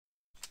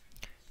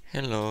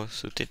Hello,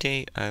 so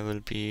today I will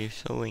be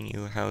showing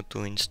you how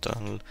to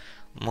install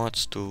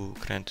mods to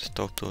Grand Theft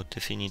Auto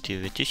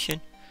Definitive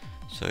Edition,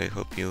 so I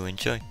hope you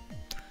enjoy.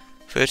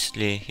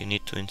 Firstly, you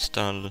need to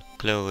install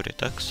CLEO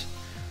Redux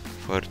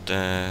for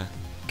the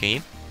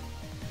game.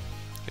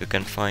 You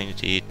can find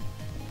it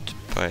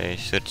by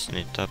searching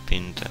it up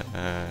in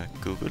the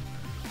Google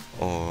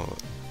or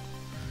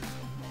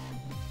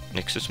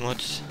Nexus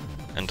mods,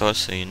 and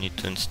also you need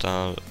to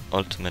install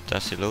Ultimate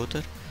ASI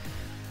Loader,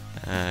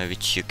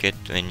 which you get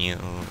when you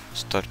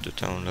start to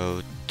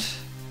download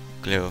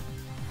CLEO.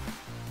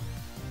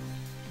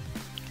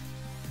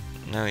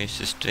 Now you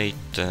just wait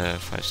 5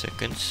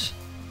 seconds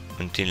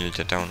until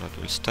the download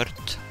will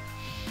start.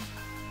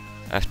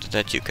 After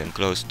that you can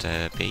close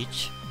the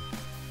page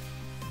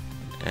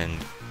and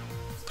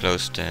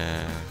close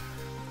the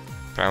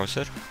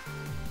browser,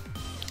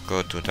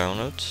 go to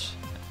downloads,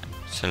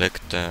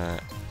 select the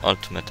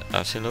Ultimate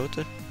ASI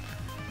Loader.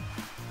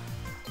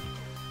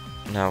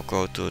 Now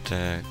go to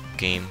the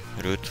game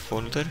root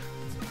folder.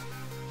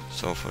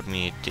 So for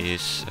me it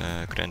is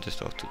Grand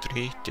Theft Auto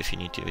 3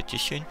 Definitive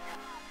Edition.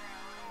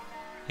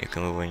 You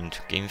can move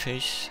into game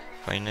phase,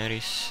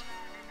 binaries,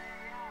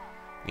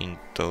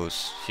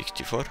 Windows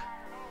 64,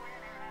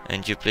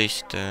 and you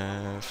place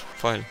the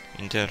file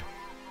in there.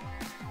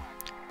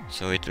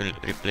 So it will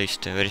replace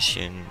the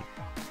version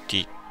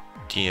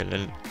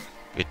DLL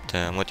with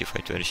the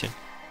modified version,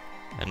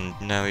 and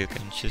now you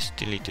can just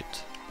delete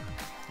it.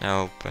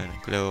 Now open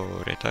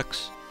CLEO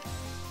Redux,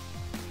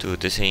 do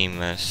the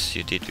same as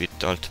you did with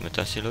the Ultimate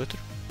ASI Loader.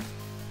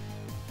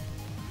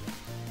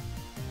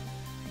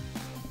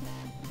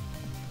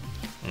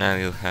 Now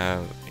you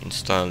have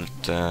installed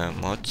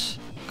mods,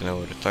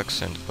 CLEO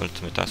Redux and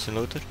Ultimate ASI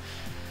Loader.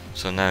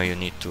 So now you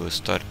need to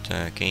start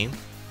the game.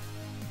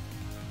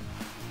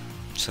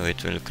 So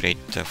it will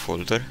create a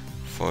folder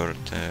for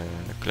the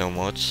CLEO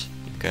mods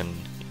you can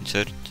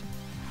insert.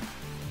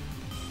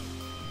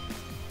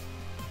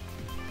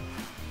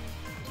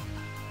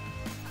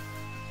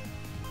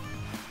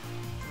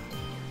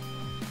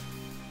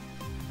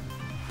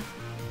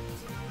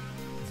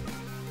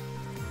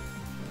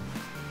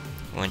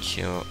 Once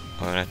you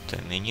are at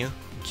the menu,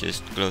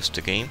 just close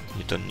the game.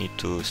 You don't need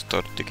to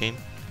start the game,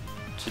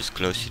 just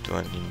close it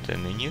while in the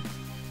menu,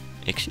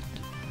 exit.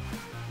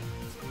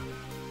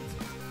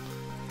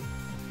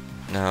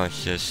 Now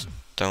just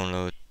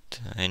download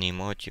any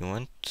mod you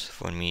want.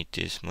 For me it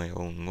is my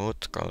own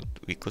mod called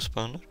Vehicle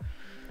Spawner.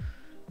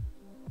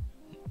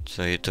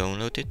 So you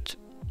download it.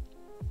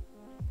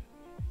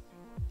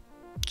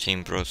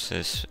 Same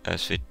process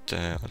as with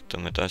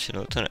Ultimate ASI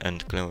Loader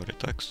and CLEO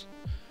Redux.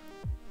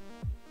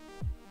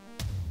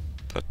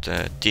 But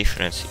the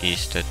difference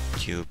is that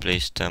you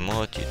place the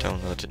mod you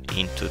downloaded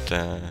into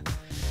the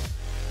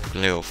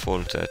CLEO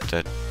folder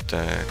that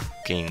the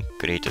game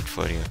created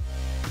for you.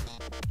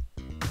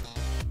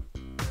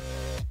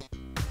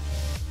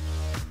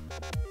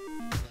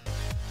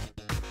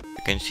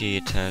 You can see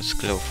it has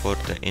CLEO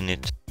folder in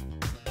it.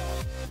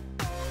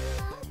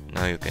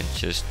 Now you can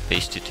just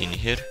paste it in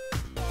here.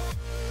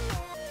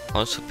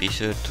 Also be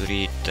sure to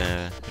read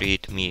the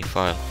readme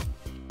file.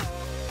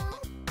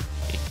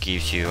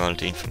 Gives you all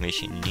the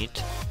information you need,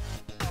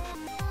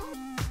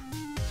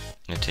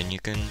 and then you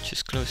can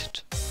just close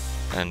it.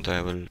 And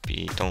I will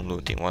be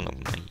downloading one of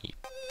my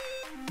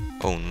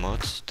own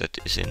mods that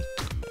isn't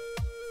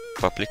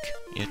public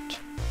yet,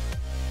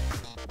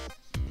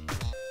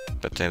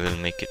 but I will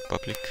make it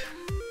public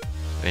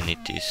when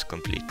it is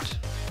complete.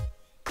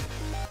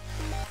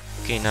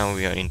 Okay, now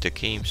we are in the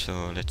game,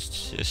 so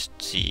let's just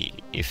see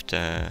if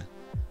the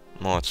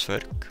mods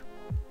work.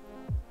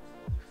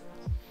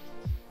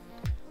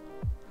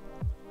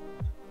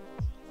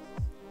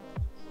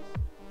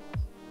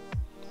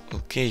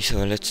 Okay,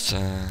 so let's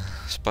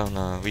spawn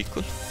a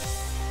vehicle.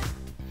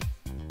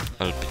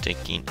 I'll be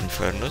taking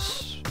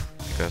Infernos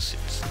because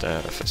it's the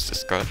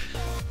fastest car.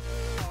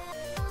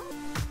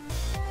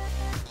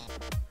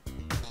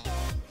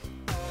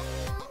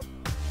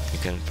 You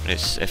can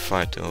press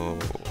F5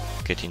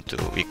 to get into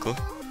vehicle.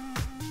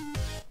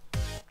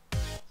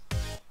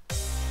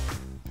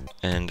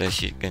 And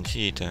as you can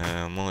see,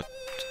 the mod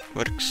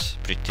works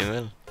pretty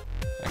well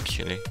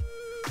actually.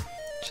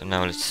 So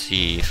now let's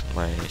see if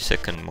my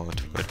second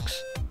mod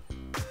works.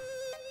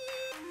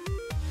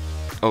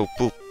 Oh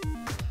poop!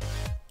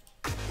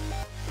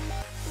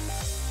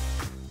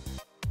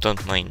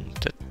 Don't mind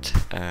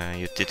that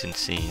you didn't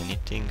see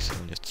anything, so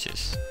let's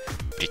just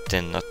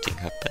pretend nothing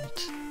happened.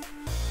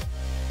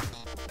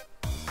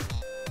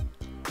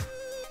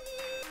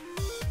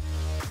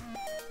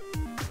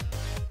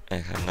 I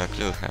have no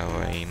clue how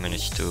I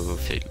managed to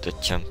fail the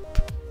jump.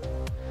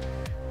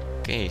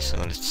 Okay, so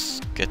let's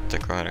get the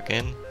car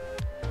again.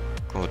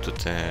 Go to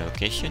the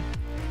location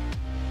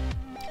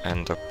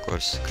and of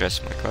course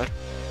crash my car.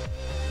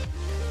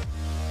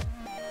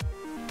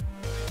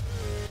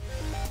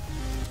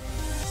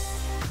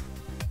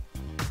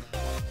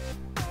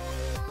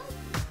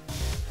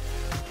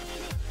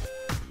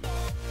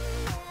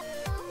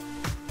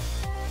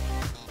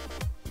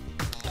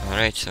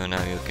 Alright, so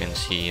now you can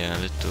see a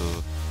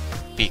little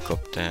speak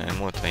up the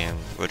mod I am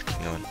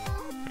working on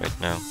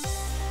right now.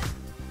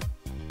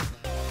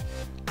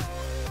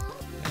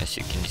 As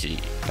you can see,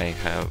 I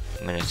have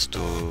managed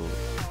to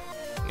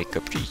make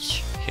a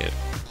breach here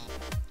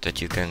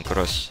that you can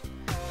cross,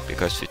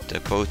 because with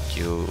the boat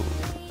you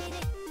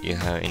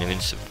have an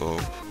invincible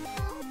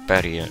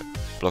barrier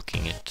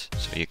blocking it,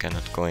 so you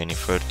cannot go any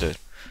further.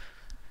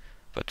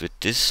 But with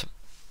this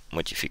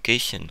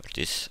modification or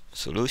this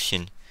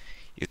solution,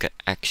 you can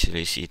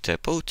actually see the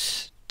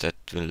boats that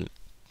will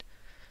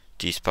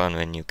despawn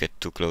when you get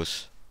too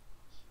close.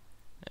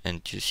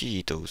 And you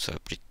see, those are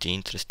pretty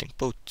interesting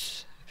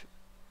boats.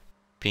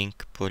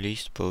 Pink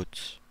police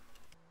boats.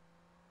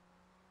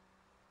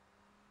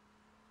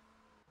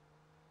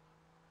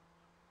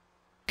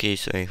 Okay,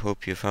 so I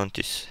hope you found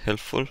this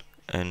helpful,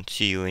 and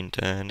see you in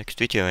the next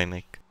video I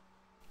make.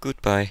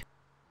 Goodbye.